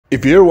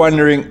If you're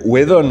wondering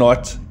whether or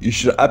not you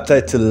should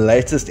update to the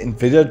latest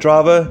Nvidia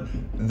driver,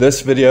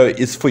 this video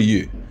is for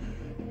you.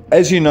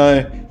 As you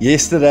know,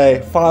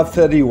 yesterday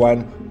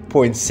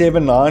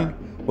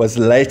 531.79 was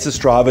the latest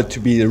driver to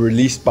be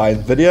released by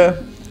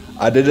Nvidia.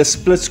 I did a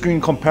split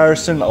screen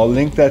comparison. I'll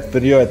link that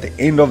video at the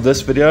end of this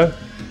video.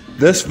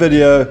 This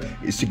video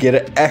is to get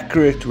an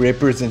accurate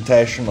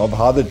representation of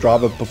how the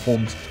driver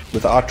performs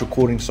without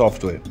recording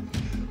software.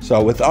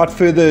 So without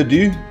further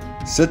ado,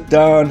 sit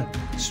down,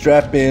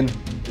 strap in,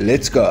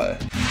 let's go.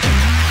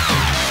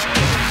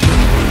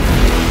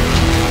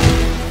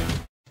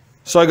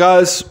 So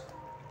guys,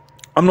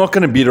 I'm not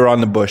going to beat around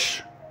the bush.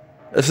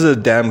 This is a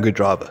damn good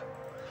driver.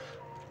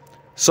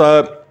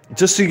 So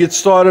just to get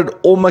started,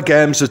 all my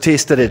games are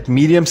tested at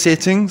medium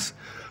settings.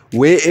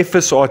 Where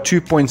FSR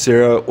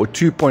 2.0 or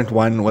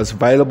 2.1 was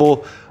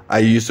available, I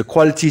used the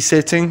quality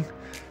setting.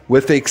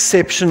 With the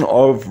exception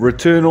of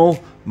Returnal,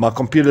 my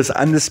computer's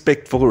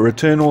under-spec for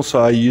Returnal,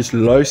 so I use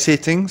low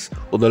settings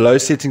or the low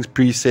settings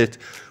preset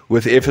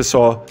with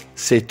FSR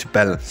set to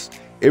balance.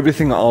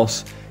 Everything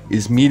else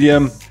is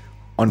medium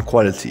on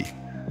quality.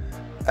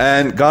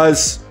 And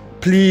guys,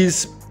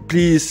 please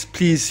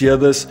hear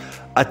this.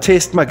 I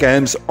test my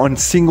games on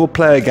single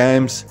player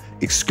games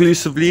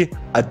exclusively.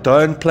 I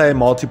don't play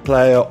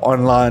multiplayer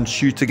online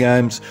shooter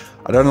games.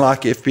 I don't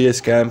like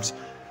FPS games.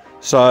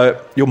 So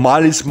your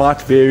mileage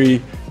might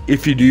vary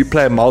if you do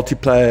play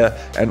multiplayer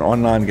and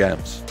online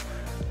games.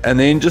 And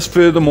then just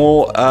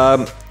furthermore,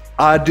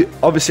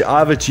 obviously I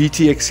have a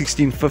GTX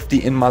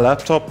 1650 in my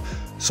laptop,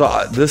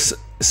 so this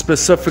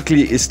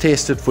specifically is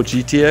tested for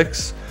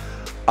GTX.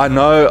 I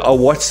know I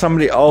watched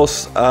somebody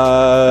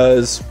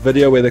else's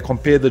video where they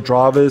compare the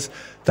drivers.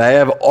 They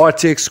have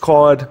RTX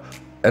card,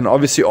 and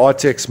obviously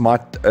RTX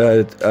might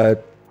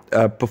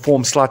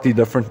perform slightly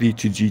differently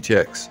to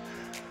GTX.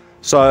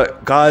 So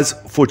guys,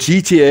 for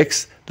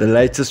GTX, the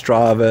latest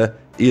driver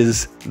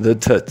is the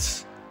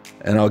tits,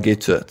 and I'll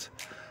get to it.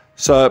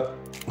 So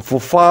for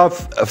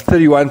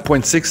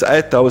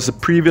 531.68, that was the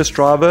previous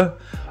driver.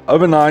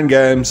 Over 9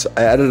 games,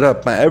 I added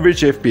up my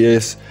average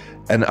FPS,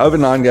 and over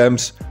 9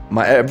 games,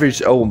 my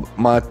average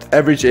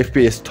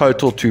FPS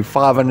total to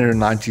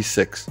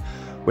 596.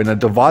 When I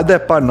divide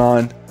that by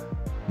 9,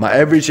 my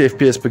average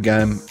FPS per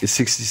game is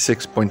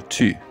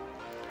 66.2.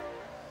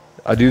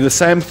 I do the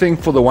same thing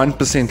for the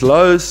 1%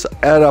 lows,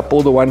 add up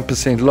all the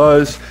 1%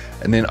 lows,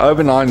 and then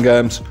over 9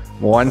 games,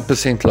 my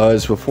 1%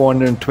 lows were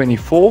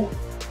 424.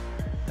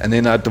 And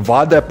then I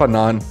divide that by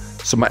 9,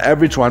 so my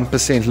average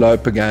 1% low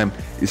per game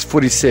is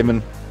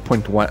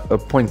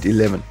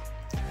 47.11.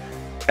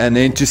 And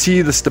then to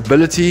see the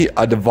stability,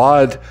 I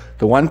divide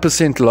the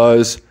 1%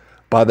 lows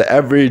by the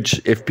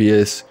average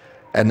FPS,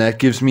 and that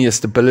gives me a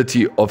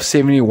stability of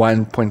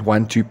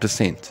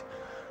 71.12%.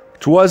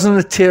 It wasn't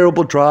a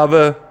terrible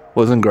driver,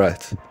 wasn't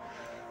great.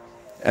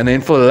 And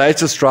then for the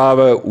latest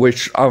driver,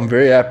 which I'm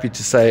very happy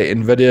to say,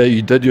 Nvidia,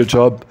 you did your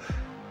job.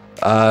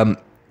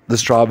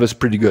 This driver is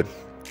pretty good.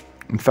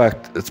 In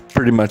fact, it's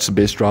pretty much the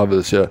best driver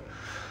this year.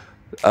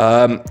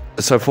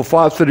 So for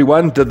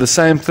 531, did the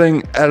same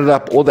thing, added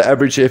up all the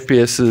average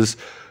FPSs,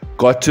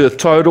 got to a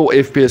total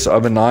FPS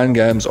over 9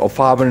 games of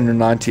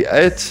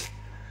 598,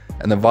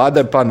 and divide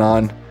that by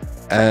 9,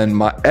 and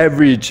my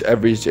average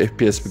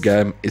FPS per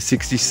game is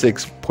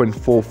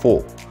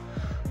 66.44.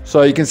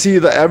 So you can see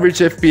the average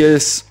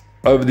FPS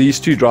over these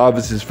two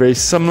drivers is very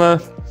similar.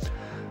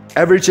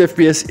 Average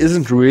FPS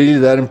isn't really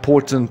that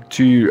important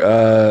to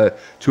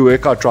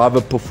work out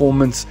driver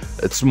performance.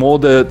 It's more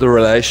the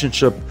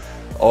relationship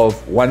of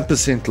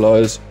 1%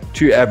 lows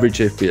to average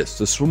FPS.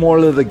 The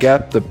smaller the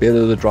gap, the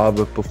better the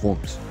driver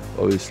performs,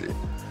 obviously.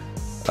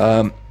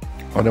 I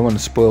don't want to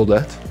spoil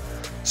that.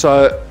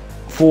 So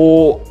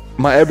for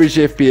my average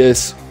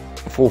FPS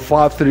for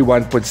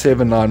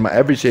 531.79, my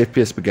average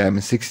FPS per game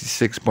is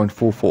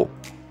 66.44.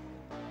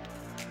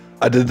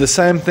 I did the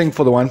same thing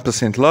for the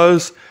 1%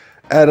 lows,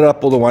 added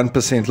up all the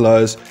 1%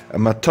 lows,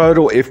 and my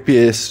total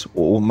FPS,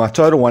 or my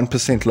total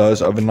 1%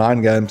 lows over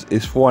 9 games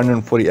is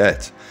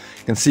 448.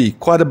 You can see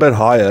quite a bit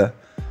higher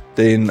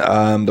than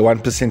the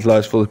 1%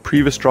 lows for the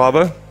previous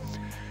driver.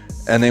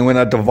 And then when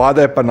I divide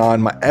that by 9,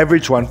 my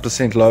average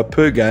 1% low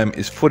per game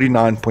is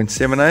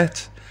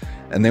 49.78.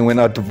 And then when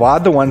I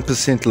divide the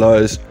 1%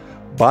 lows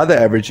by the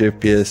average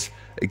FPS,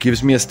 it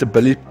gives me a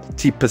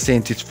stability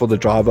percentage for the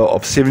driver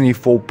of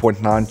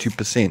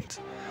 74.92%,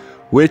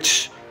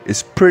 which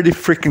is pretty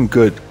freaking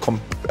good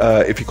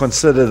if you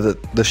consider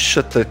the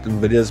shit that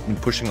Nvidia has been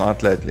pushing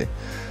out lately.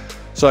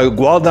 So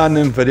well done,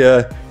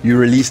 Nvidia, you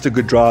released a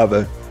good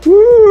driver.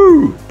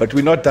 Woo! But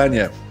we're not done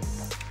yet.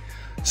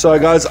 So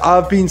guys,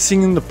 I've been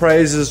singing the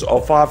praises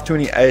of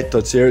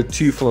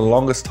 528.02 for the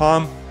longest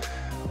time.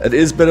 It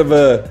is a bit of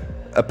a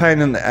pain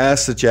in the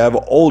ass that you have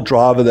an old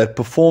driver that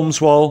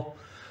performs well.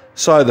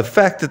 So the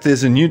fact that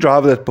there's a new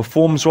driver that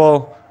performs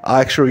well,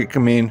 I actually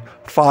recommend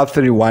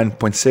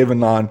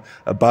 531.79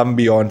 above and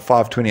beyond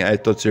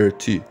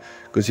 528.02.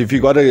 Because if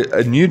you got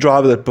a new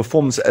driver that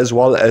performs as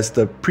well as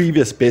the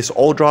previous best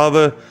old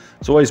driver,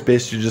 it's always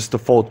best to just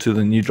default to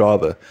the new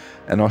driver.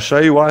 And I'll show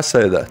you why I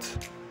say that.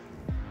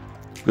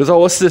 because I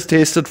also just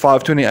tested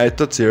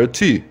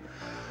 528.02.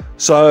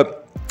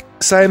 So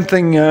same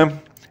thing here.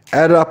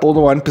 Added up all the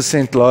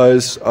 1%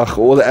 lows,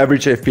 all the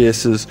average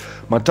FPSs.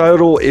 My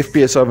total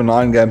FPS over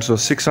 9 games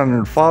was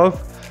 605.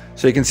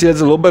 So you can see it's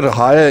a little bit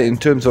higher in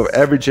terms of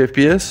average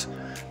FPS.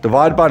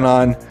 Divide by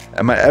 9,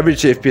 and my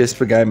average FPS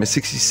per game is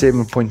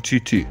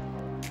 67.22.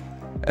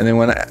 And then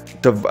when I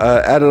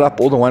added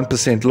up all the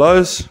 1%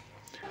 lows,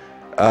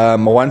 my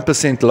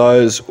 1%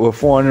 lows were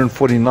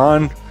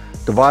 449.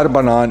 Divided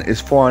by 9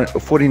 is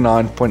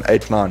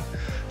 49.89.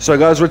 So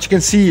guys, what you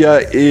can see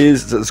here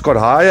is it's got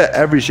higher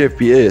average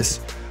FPS,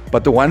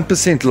 but the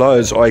 1%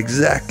 lows are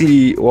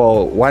exactly,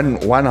 well,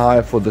 one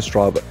higher for this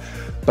driver.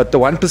 But the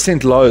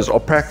 1% lows are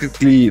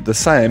practically the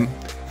same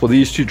for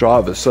these two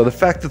drivers. So the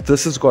fact that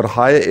this has got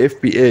higher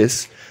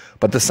FPS,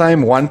 but the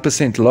same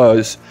 1%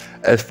 lows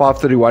as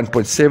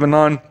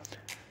 531.79,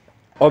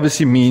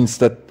 obviously means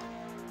that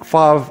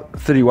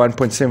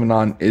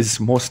 531.79 is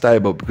more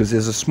stable because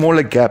there's a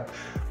smaller gap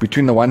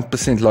between the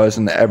 1% lows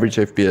and the average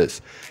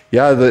FPS.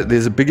 Yeah,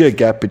 there's a bigger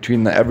gap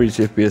between the average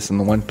FPS and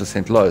the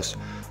 1% lows.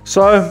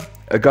 So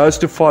it goes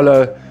to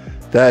follow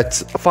that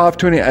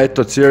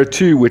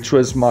 528.02, which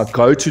was my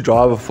go-to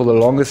driver for the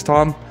longest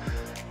time,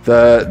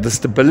 the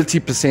stability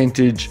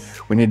percentage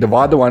when you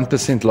divide the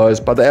 1% lows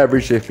by the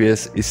average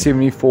FPS is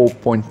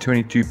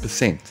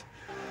 74.22%.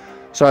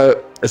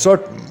 So it's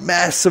not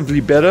massively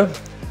better,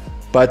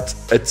 but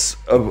it's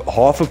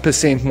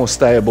 0.5% more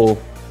stable.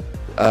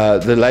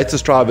 The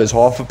latest driver is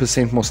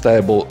 0.5% more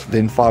stable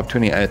than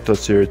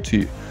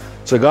 528.02.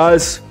 So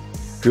guys,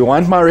 if you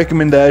want my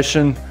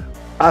recommendation,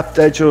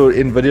 update your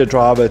Nvidia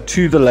driver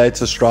to the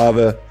latest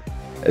driver.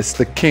 It's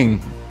the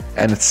king,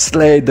 and it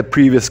slayed the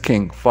previous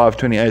king,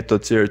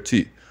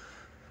 528.02.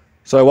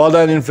 So well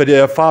done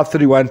Nvidia.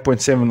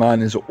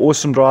 531.79 is an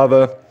awesome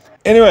driver.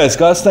 Anyways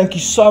guys, thank you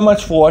so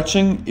much for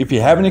watching. If you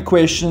have any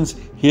questions,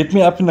 hit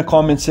me up in the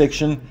comment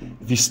section.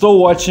 If you're still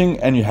watching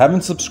and you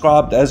haven't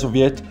subscribed as of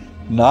yet,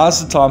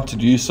 now's the time to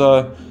do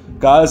so.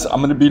 Guys,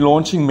 I'm going to be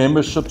launching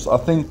memberships, I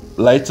think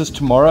latest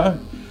tomorrow.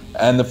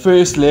 And the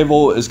first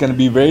level is going to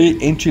be very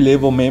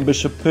entry-level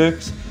membership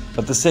perks.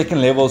 But the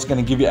second level is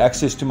going to give you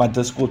access to my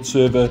Discord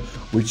server,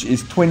 which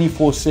is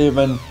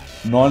 24/7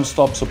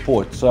 non-stop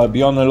support. So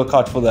be on the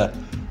lookout for that.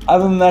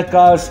 Other than that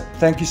guys,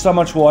 thank you so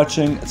much for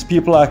watching. It's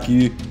people like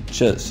you.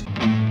 Cheers.